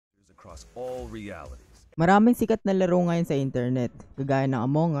across all realities. Maraming sikat na laro ngayon sa internet, kagaya ng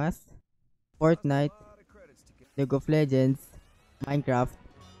Among Us, Fortnite, League of Legends, Minecraft,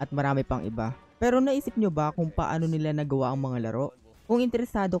 at marami pang iba. Pero naisip nyo ba kung paano nila nagawa ang mga laro? Kung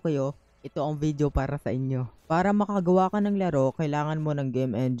interesado kayo, ito ang video para sa inyo. Para makagawa ka ng laro, kailangan mo ng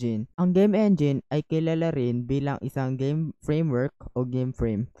game engine. Ang game engine ay kilala rin bilang isang game framework o game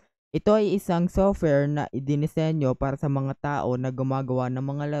frame. Ito ay isang software na idinisenyo para sa mga tao na gumagawa ng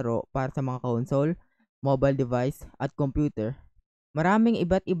mga laro para sa mga console, mobile device, at computer. Maraming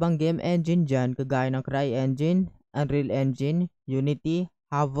iba't ibang game engine dyan kagaya ng CryEngine, Unreal Engine, Unity,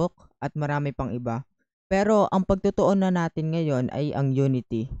 Havoc, at marami pang iba. Pero ang pagtutuon na natin ngayon ay ang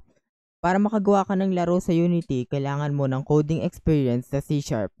Unity. Para makagawa ka ng laro sa Unity, kailangan mo ng coding experience sa C#.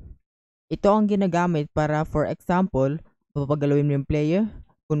 Ito ang ginagamit para, for example, papagalawin mo yung player.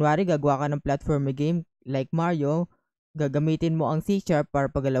 Kunwari, gagawa ka ng platform game like Mario, gagamitin mo ang C#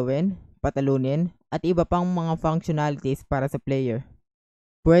 para pagalawin, patalunin, at iba pang mga functionalities para sa player.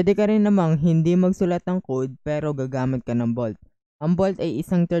 Pwede ka rin namang hindi magsulat ng code pero gagamit ka ng Bolt. Ang Bolt ay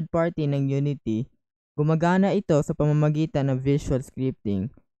isang third party ng Unity. Gumagana ito sa pamamagitan ng visual scripting.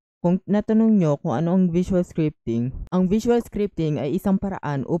 Kung natanong nyo kung ano ang visual scripting ay isang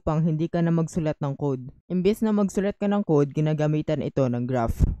paraan upang hindi ka na magsulat ng code. Imbes na magsulat ka ng code, ginagamitan ito ng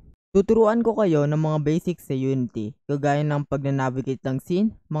graph. Tuturuan ko kayo ng mga basics sa Unity, kagaya ng pag-navigate ng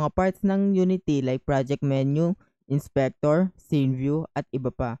scene, mga parts ng Unity like project menu, inspector, scene view, at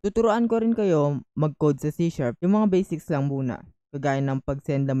iba pa. Tuturuan ko rin kayo mag-code sa C#, yung mga basics lang muna, kagaya ng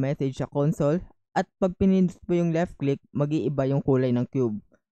pag-send ng message sa console, at pag pinindot mo yung left click, mag-iiba yung kulay ng cube.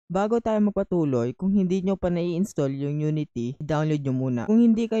 Bago tayo magpatuloy, kung hindi nyo pa nai-install yung Unity, i-download nyo muna. Kung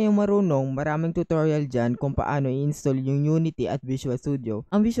hindi kayo marunong, maraming tutorial dyan kung paano i-install yung Unity at Visual Studio.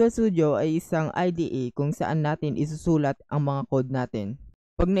 Ang Visual Studio ay isang IDE kung saan natin isusulat ang mga code natin.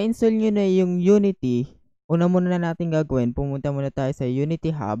 Pag na-install nyo na yung Unity, una muna natin gagawin, pumunta muna tayo sa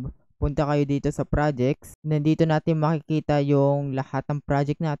Unity Hub. Punta kayo dito sa projects. Nandito natin makikita yung lahat ng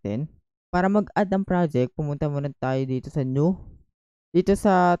project natin. Para mag-add ng project, pumunta muna tayo dito sa New. Dito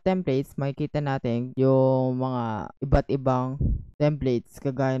sa templates, makikita natin yung mga iba't ibang templates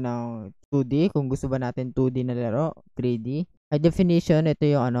kagaya ng 2D, kung gusto ba natin 2D na laro, 3D. High definition, ito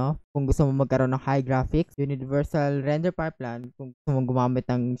yung kung gusto mo magkaroon ng high graphics, universal render pipeline, kung gusto mo gumamit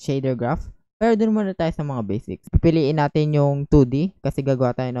ng shader graph. Pero dun muna tayo sa mga basics. Pipiliin natin yung 2D kasi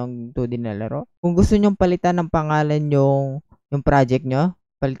gagawa tayo ng 2D na laro. Kung gusto nyong palitan ng pangalan yung project nyo,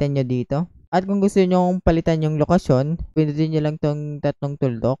 palitan nyo dito. At kung gusto nyo palitan yung lokasyon, pindutin nyo lang tong tatlong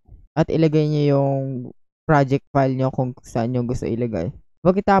tuldok at ilagay nyo yung project file nyo kung saan nyo gusto ilagay.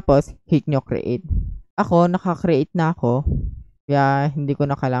 Pagkatapos, hit nyo create. Ako, naka-create na ako, kaya hindi ko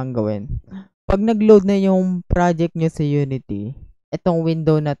na kailangan gawin. Pag nag-load na yung project nyo sa Unity, itong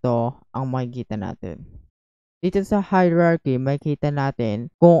window na to ang makikita natin. Dito sa hierarchy, makikita natin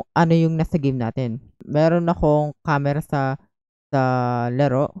kung ano yung nasa game natin. Meron akong camera sa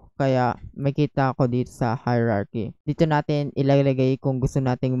laro, kaya makita ko dito sa hierarchy. Dito natin ilalagay kung gusto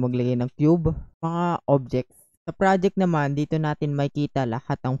nating maglagay ng cube, mga objects. Sa project naman, dito natin makita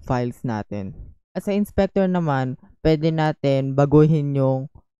lahat ng files natin. At sa inspector naman, pwede natin baguhin yung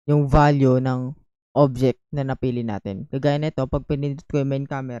value ng object na napili natin. Kagaya nito, pag pinindot ko yung main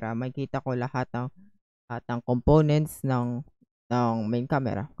camera, makita ko lahat ng components ng main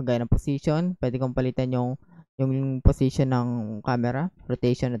camera. Kagaya ng position, pwede kong palitan yung position ng camera,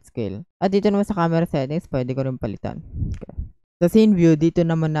 rotation at scale. At dito naman sa camera settings, pwede ko rin palitan. Okay. Sa scene view, dito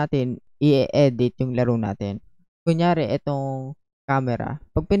naman natin i-edit yung laro natin. Kunyari, itong camera.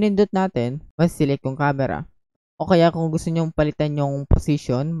 Pag pinindot natin, mas select yung camera. O kaya kung gusto nyong palitan yung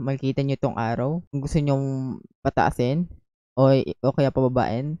position, makikita nyo itong arrow. Kung gusto nyong pataasin, o kaya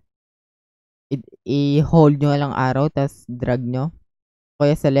pababain, i-hold nyo lang arrow, tapos drag nyo. O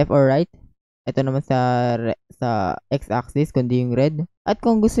kaya sa left or right, ito naman sa x-axis, kundi yung red. At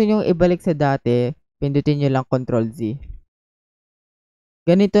kung gusto nyo ibalik sa dati, pindutin nyo lang Ctrl Z.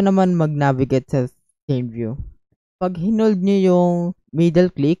 Ganito naman mag-navigate sa scene view. Pag hinold nyo yung middle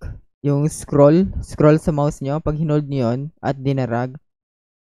click, yung scroll sa mouse nyo, pag hinold nyo yun at dinarag,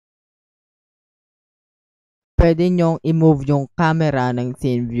 pwede nyo i-move yung camera ng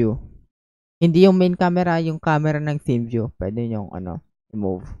scene view. Hindi yung main camera, yung camera ng scene view. Pwede nyo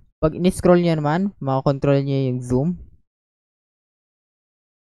i-move. Pag in-scroll nyo naman, makakontrol nyo yung zoom.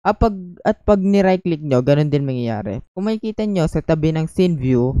 At pag ni-right click nyo, ganun din mangyayari. Kung makikita nyo sa tabi ng scene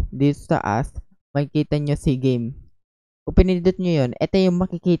view, dito sa taas, makikita nyo si game. Kung pinindot nyo yun, ito yung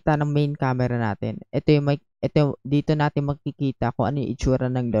makikita ng main camera natin. Dito natin makikita kung ano yung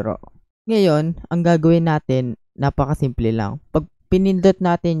itsura ng laro. Ngayon, ang gagawin natin, napakasimple lang. Pag pinindot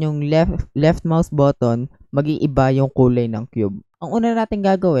natin yung left mouse button, mag-iiba yung kulay ng cube. Ang una natin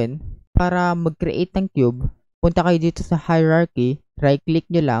gagawin, para mag-create ng cube, punta kayo dito sa hierarchy, right-click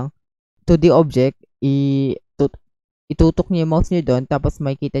nyo lang, to the object, itutok nyo yung mouse nyo doon, tapos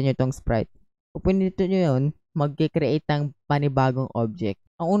makikita nyo itong sprite. Kung pinindot nyo yun, mag-create ng panibagong object.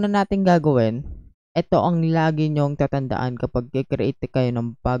 Ang una natin gagawin, ito ang lagi nyong tatandaan kapag i-create kayo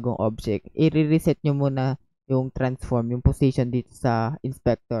ng bagong object. I-reset nyo muna yung transform, yung position dito sa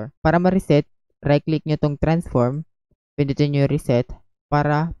inspector. Para ma-reset, right-click nyo tong transform, pindutin nyo yung reset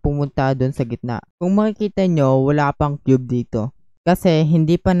para pumunta doon sa gitna. Kung makikita nyo, wala pang cube dito. Kasi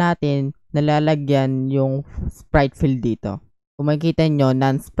hindi pa natin nalalagyan yung sprite field dito. Kung makikita nyo,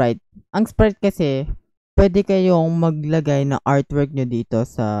 non-sprite. Ang sprite kasi, pwede kayong maglagay ng artwork nyo dito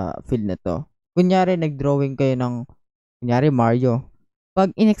sa field na to. Kunyari, nag-drawing kayo ng, kunyari, Mario.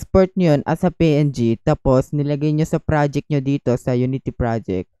 Pag in-export nyo yun as a PNG, tapos nilagay nyo sa project nyo dito sa Unity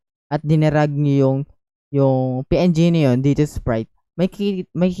project, at dinarag nyo yung PNG na yun dito sa sprite,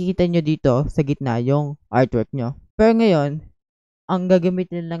 makikita nyo dito sa gitna yung artwork nyo. Pero ngayon, ang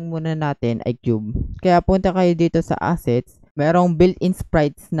gagamitin lang muna natin ay cube. Kaya punta kayo dito sa assets, merong built-in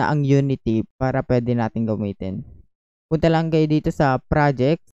sprites na ang Unity para pwede natin gamitin. Punta lang kayo dito sa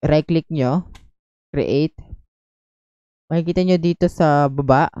project, right-click nyo, create. Makikita nyo dito sa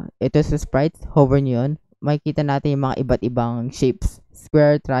baba, ito sa sprites, hover nyo yun. Makikita natin yung mga iba't ibang shapes.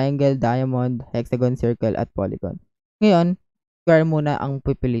 Square, triangle, diamond, hexagon, circle, at polygon. Ngayon, square muna ang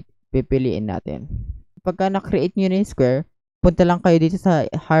pipiliin natin. Pagka na-create nyo na yung square, punta lang kayo dito sa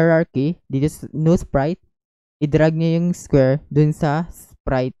hierarchy, dito sa new sprite, i-drag nyo yung square dun sa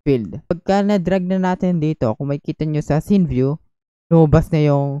sprite field. Pagka na-drag na natin dito, kung makikita nyo sa scene view, lumabas na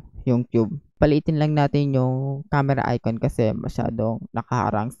yung cube. Palitin lang natin yung camera icon kasi masyadong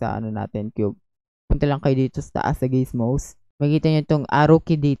nakaharang sa natin cube. Punta lang kayo dito sa taas sa gizmos. Makikita nyo itong arrow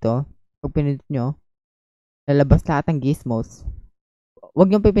key dito. Pag pinindot nyo, lalabas lahat ng gizmos. Huwag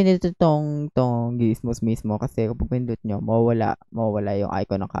nyo pipindot itong gizmos mismo kasi kapag pinindot nyo, mawawala yung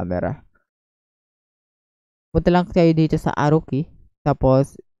icon ng camera. Punta lang kayo dito sa arrow key.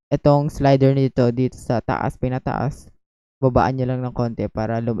 Tapos, itong slider dito sa taas, pinataas. Babaan nyo lang ng konti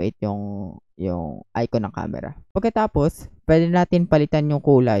para lumait yung icon ng camera. Pagkatapos, pwede natin palitan yung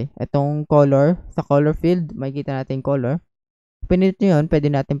kulay. Itong color, sa color field, makikita natin color. Pinindot nyo yun, pwede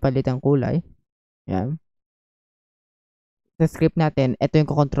natin palitan kulay. Yan. Sa script natin, ito yung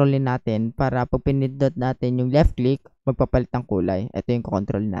kukontrolin natin para pag pinindot natin yung left click, magpapalit ng kulay. Ito yung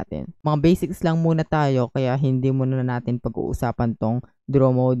kukontrolin natin. Mga basics lang muna tayo, kaya hindi muna natin pag-uusapan tong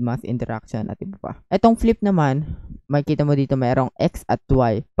draw mode, mass interaction, at iba pa. Itong flip naman, makikita mo dito mayroong X at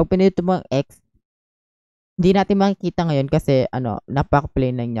Y. Pag pinindot mo ang X, hindi natin makikita ngayon kasi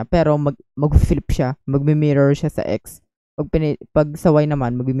napak-plane lang niya. Pero mag-flip siya, mag-mirror siya sa X. Pag sa Y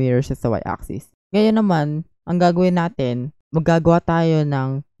naman, mag-mirror siya sa Y axis. Ngayon naman, ang gagawin natin, magagawa tayo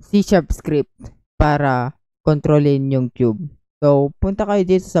ng C# script para kontrolin yung cube. So, punta kayo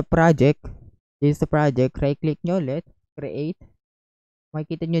dito sa project. Dito sa project, right-click nyo ulit, create.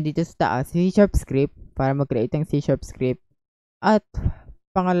 Makikita nyo dito sa taas, C# script para mag-create ng C# script. At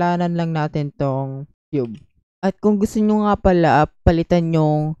pangalanan lang natin tong cube. At kung gusto nyo nga pala palitan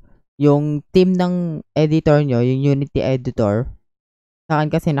yung theme ng editor nyo, yung Unity editor. Sa akin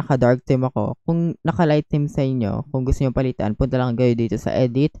kasi naka-dark theme ako. Kung naka-light theme sa inyo, kung gusto nyo palitan, punta lang kayo dito sa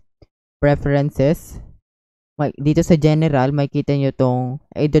edit, preferences. Dito sa general, makikita nyo tong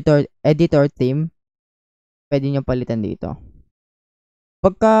editor theme. Pwede nyo palitan dito.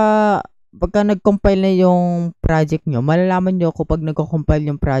 Pagka nag-compile na yung project nyo, malalaman nyo kapag nag-compile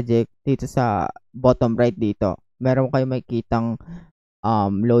yung project dito sa bottom right dito. Meron kayo makikitang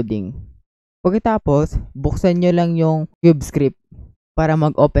loading. Pagkatapos, buksan nyo lang yung cube script para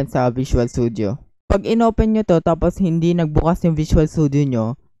mag-open sa Visual Studio. Pag in-open nyo to tapos hindi nagbukas yung Visual Studio nyo,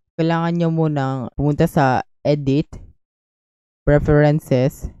 kailangan nyo munang pumunta sa Edit,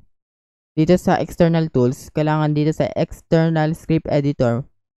 Preferences, dito sa External Tools, kailangan dito sa External Script Editor,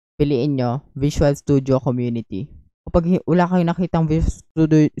 piliin nyo Visual Studio Community. Kapag wala kayong nakitang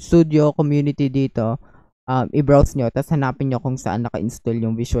Visual Studio Community dito, i-browse nyo, tapos hanapin nyo kung saan naka-install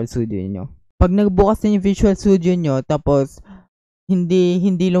yung Visual Studio nyo. Pag nagbukas na yung Visual Studio nyo, tapos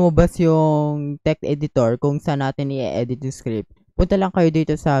hindi lumabas yung text editor kung saan natin i-edit yung script, punta lang kayo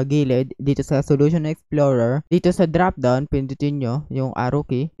dito sa gilid, dito sa Solution Explorer, dito sa dropdown, pindutin nyo yung arrow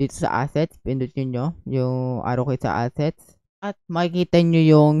key, dito sa assets, pindutin nyo yung arrow key sa assets, at makikita nyo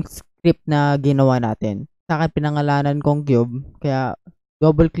yung script na ginawa natin. Sa akin, pinangalanan kong cube, kaya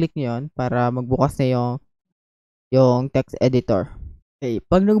double click nyo yun para magbukas na yung text editor. Okay,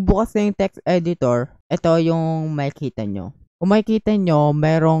 pag nagbukas na yung text editor, ito yung makikita nyo. Kung makikita nyo,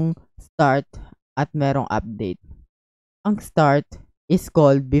 merong start at merong update. Ang start is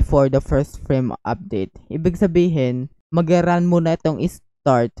called before the first frame update. Ibig sabihin, mag-run muna itong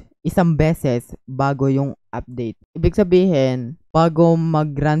start isang beses bago yung update. Ibig sabihin, bago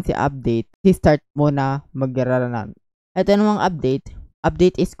mag-run si update, si start muna mag-run. Ito namang update.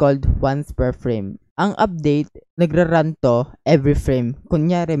 Update is called once per frame. Ang update, nagra-run to every frame.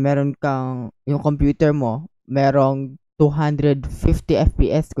 Kunyari, meron kang, yung computer mo, merong 250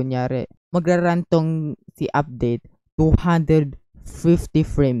 FPS, kunyari. Magra-run tong si update 250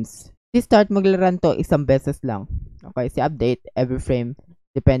 frames. Si start maglaran to isang beses lang. Okay, si update every frame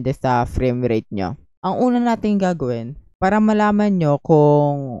depende sa frame rate nyo. Ang una natin gagawin para malaman nyo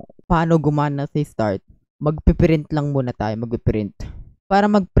kung paano gumana si start, magpiprint lang muna tayo, magpiprint. Para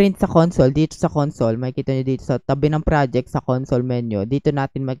mag-print sa console, dito sa console, makikita nyo dito sa tabi ng project sa console menu, dito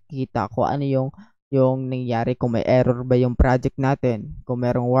natin makikita kung ano yung nangyayari, kung may error ba yung project natin, kung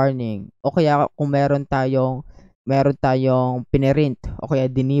merong warning, o kaya kung meron tayong pinirint o kaya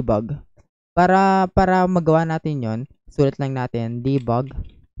dinebug. Para magawa natin yon, sulat lang natin debug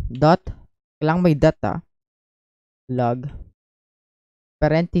dot, kailangan may data, log,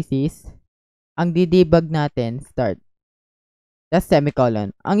 parenthesis, ang didebug natin, start. That's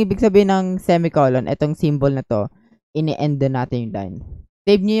semicolon. Ang ibig sabihin ng semicolon, itong symbol na to, ini-end natin yung line.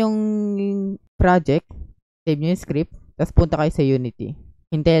 Save nyo yung project, save nyo yung script, tapos punta kayo sa Unity.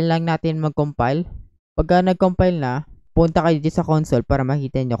 Hintayin lang natin mag-compile. Pagka nag-compile na, punta kayo dito sa console para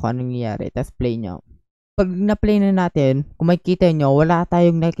makita nyo kung anong nangyayari, tapos play nyo. Pag na-play na natin, kung makikita nyo, wala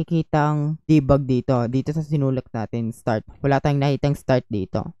tayong nakikitang debug dito sa sinulat natin, start. Wala tayong nakitang start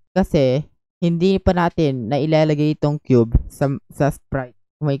dito. Kasi, hindi pa natin na ilalagay itong cube sa sprite.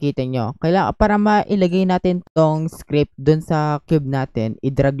 Kung makikita nyo. Kailangan, para mailagay natin tong script dun sa cube natin,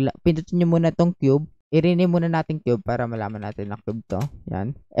 pindutin nyo muna tong cube, i-rename muna natin cube para malaman natin na cube to.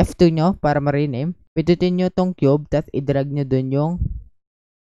 Yan. F2 nyo para ma-rename. Pindutin nyo tong cube, tapos i-drag nyo dun yung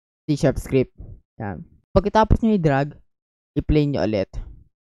C# script. Yan. Pagkatapos nyo i-drag, i-play nyo ulit.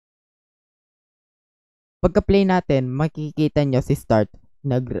 Pagka-play natin, makikita nyo si start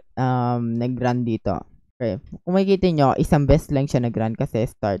nag-run dito. Okay. Kung makikita nyo, isang beses lang siya nag-run kasi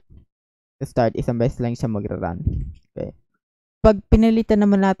start, isang beses lang siya mag-run. Okay. Pag pinalitan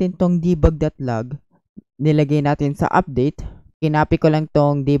naman natin tong debug.log, nilagay natin sa update, kinapi ko lang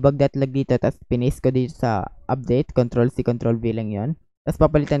tong debug.log dito, tapos pinis ko dito sa update, Ctrl-C, Ctrl-V lang yon. Tapos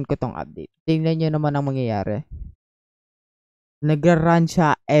papalitan ko tong update. Tingnan nyo naman ang mangyayari. Nagra-run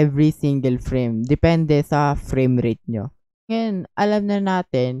siya every single frame. Depende sa frame rate nyo. Ngayon, alam na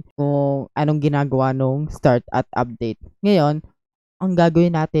natin kung anong ginagawa nung start at update. Ngayon, ang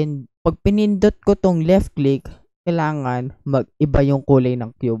gagawin natin, pag pinindot ko tong left click, kailangan mag-iba yung kulay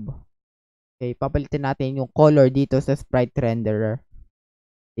ng cube. Okay, papalitan natin yung color dito sa sprite renderer.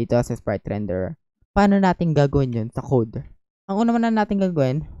 Paano natin gagawin yun sa code? Ang una na natin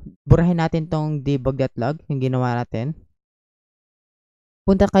gagawin, burahin natin tong debug.log, yung ginawa natin.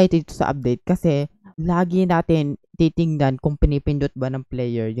 Punta kayo dito sa update kasi lagi natin titingnan kung pinipindot ba ng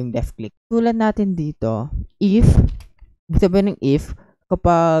player yung left click. Tulad natin dito, if, sabihin ng if,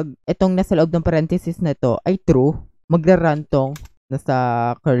 kapag itong nasa loob ng parenthesis na to ay true, magra-run tong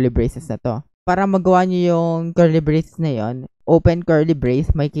nasa curly braces na to. Para magawa nyo yung curly braces na yon, open curly brace,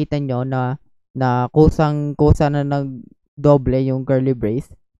 makikita nyo na kusa na nag-doble yung curly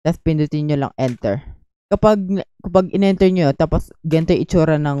brace, tapos pindutin nyo lang enter. Kapag in-enter nyo, tapos ganito yung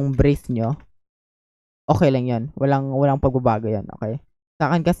itsura ng brace nyo, okay lang yun. Walang pagbabago yan, okay? Sa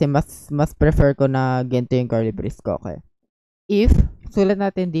akin kasi, mas prefer ko na ganito yung curly brace ko, okay? If, sulat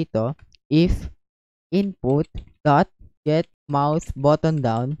natin dito, if input dot get mouse button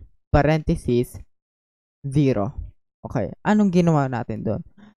down, parenthesis, 0. Okay, anong ginawa natin doon?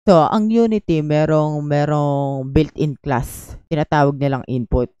 So, ang Unity, merong built-in class. Tinatawag nilang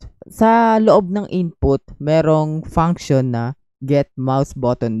input. Sa loob ng input, merong function na get mouse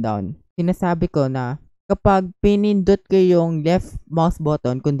button down. Sinasabi ko na kapag pinindot ko yung left mouse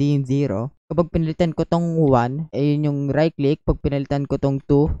button, kundi yung 0, kapag pinalitan ko tong 1, yun yung right click. Pag pinalitan ko tong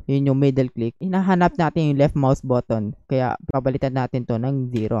 2, yun yung middle click. Hinahanap natin yung left mouse button. Kaya, papalitan natin to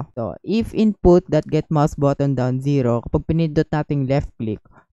ng 0. So, if input that get mouse button down 0, kapag pinindot natin left click,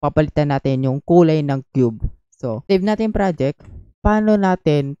 papalitan natin yung kulay ng cube. So, save natin project. Paano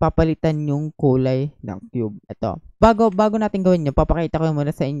natin papalitan yung kulay ng cube? Ito. Bago natin gawin yun, papakita ko muna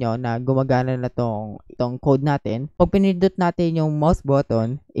sa inyo na gumagana na itong code natin. Pag pinindot natin yung mouse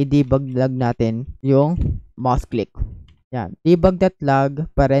button, i-debug log natin yung mouse click. Yan. Debug.log,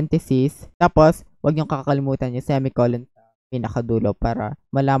 parenthesis. Tapos, huwag niyong kakalimutan yung semicolon sa pinakadulo para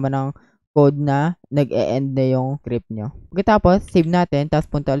malaman ng code na nag-e-end na yung script nyo. Pagkatapos, save natin,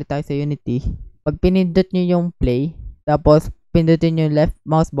 tapos punta ulit tayo sa Unity. Pag pinindot nyo yung play, tapos pindutin nyo yung left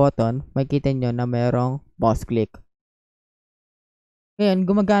mouse button, makikita nyo na mayroong mouse click. Ngayon,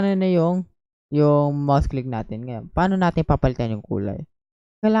 gumagana na yung mouse click natin. Ngayon, paano natin papalitan yung kulay?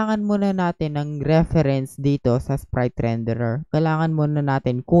 Kailangan muna natin ng reference dito sa sprite renderer. Kailangan muna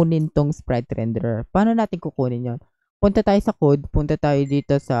natin kunin tong sprite renderer. Paano natin kukunin yon? Punta tayo sa code, punta tayo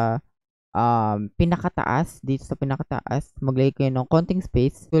dito sa pinakataas, maglagay kayo ng konting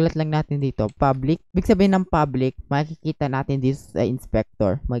space, sulat lang natin dito, public. Ibig sabihin ng public, makikita natin dito sa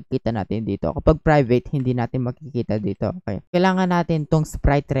inspector, makikita natin dito. Kapag private, hindi natin makikita dito. Okay. Kailangan natin tong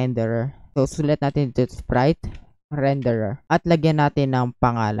sprite renderer. So, sulat natin dito sprite renderer at lagyan natin ng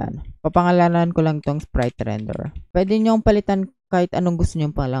pangalan. Papangalanan ko lang tong sprite renderer. Pwede nyong palitan kahit anong gusto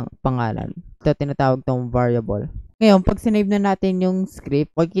nyong pangalan. Ito tinatawag tong variable. Ngayon, pag sinave na natin yung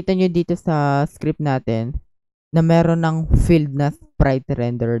script, makikita nyo dito sa script natin na meron ng field na sprite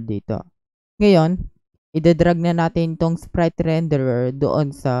renderer dito. Ngayon, idadrag na natin tong sprite renderer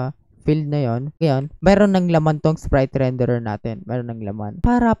doon sa field na yon. Ngayon, meron ng laman tong sprite renderer natin. Meron ng laman.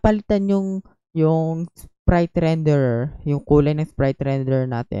 Para palitan yung sprite renderer, yung kulay ng sprite renderer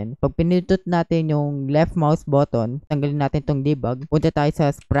natin, pag pinutot natin yung left mouse button, tanggalin natin tong debug, punta tayo sa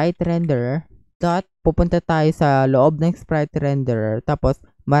sprite renderer, pupunta tayo sa loob ng sprite renderer, tapos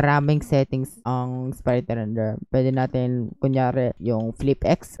maraming settings ang sprite renderer. Pwede natin, kunyari, yung flip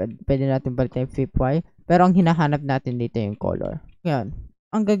X, pwede natin palitan yung flip Y, pero ang hinahanap natin dito yung color. Ngayon,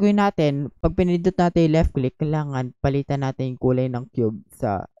 ang gagawin natin, pag pinindot natin yung left click, kailangan palitan natin yung kulay ng cube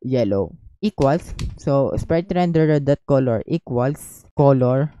sa yellow. Equals, so sprite renderer.color equals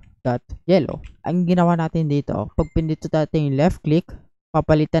color.yellow. Ang ginawa natin dito, pag pinindot natin yung left click,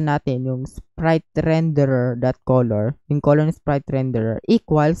 papalitan natin yung sprite renderer.color, yung color ng sprite renderer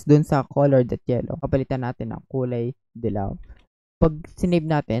equals dun sa color.yellow. Papalitan natin ang kulay dilaw. Pag sinave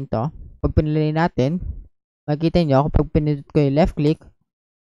natin to, pag pinili natin, makikita nyo, kapag pinindot ko yung left click,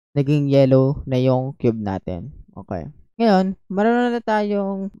 naging yellow na yung cube natin. Okay. Ngayon, marunong na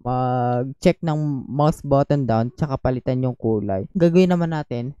tayong mag-check ng mouse button down tsaka palitan yung kulay. Gagawin naman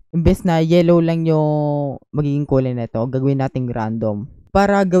natin, imbes na yellow lang yung magiging kulay nito, gagawin natin random.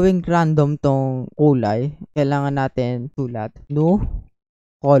 Para gawing random tong kulay, kailangan natin sulat new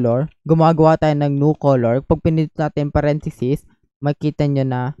color. Gumagawa tayo ng new color. Pag pinindot natin parenthesis, makita nyo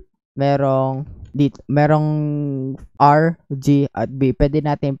na merong R, G, at B. Pwede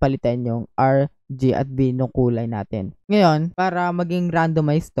natin palitan yung R, G, at B ng kulay natin. Ngayon, para maging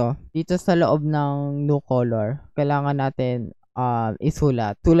randomized to, dito sa loob ng new color, kailangan natin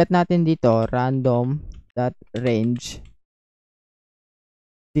isulat. Sulat natin dito, random.range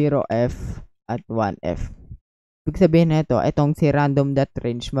 0F at 1F. Ibig sabihin na ito, itong si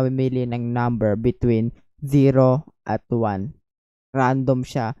random.range, mamimili ng number between 0 at 1. Random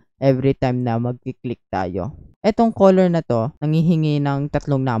siya every time na mag-click tayo. Etong color na to, nangihingi ng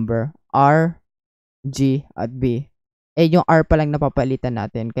tatlong number, R, G, at B. Yung R pa lang napapalitan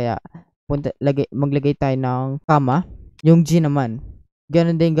natin, kaya maglagay tayo ng comma. Yung G naman,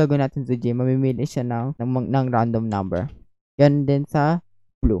 ganun din gagawin natin sa G, mamimili siya ng random number. Ganun din sa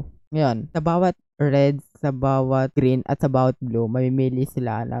blue. Ngayon, sa bawat red, sa bawat green, at sa bawat blue, mamimili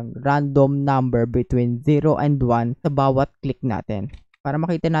sila ng random number between 0 and 1 sa bawat click natin. Para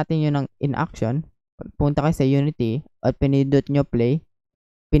makita natin yun in action, punta kayo sa Unity at pinindot nyo play.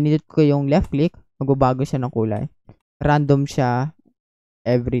 Pinindot ko yung left click, magbabago siya ng kulay. Random siya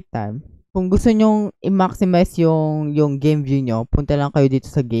every time. Kung gusto nyong i-maximize yung game view nyo, punta lang kayo dito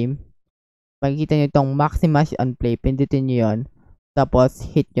sa game. Makikita nyo itong maximize on play. Pindutin nyo yun. Tapos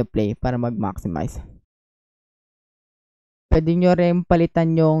hit nyo play para mag-maximize. Pwede nyo rin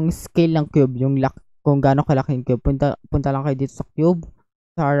palitan yung scale ng cube, kung gaano kalaki yung cube. Punta lang kayo dito sa cube,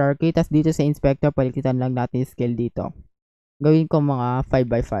 sa hierarchy, tapos dito sa inspector, palitan lang natin yung scale dito. Gawin ko mga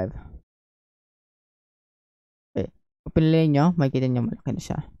 5x5. Okay. Kung pinili nyo, makikita nyo malaki na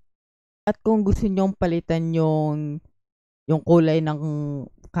siya. At kung gusto nyo palitan yung kulay ng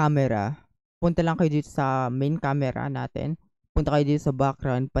camera, punta lang kayo dito sa main camera natin. Punta kayo dito sa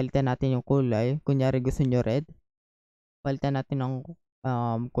background, palitan natin yung kulay. Kunyari gusto nyo red, palitan natin ng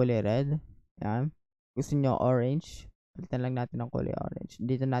kulay red. Yan. Gusto nyo orange, palitan lang natin ng kulay orange.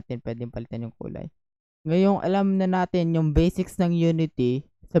 Dito natin pwedeng palitan yung kulay. Ngayong alam na natin yung basics ng Unity,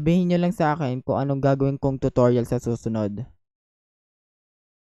 sabihin nyo lang sa akin kung anong gagawin kong tutorial sa susunod.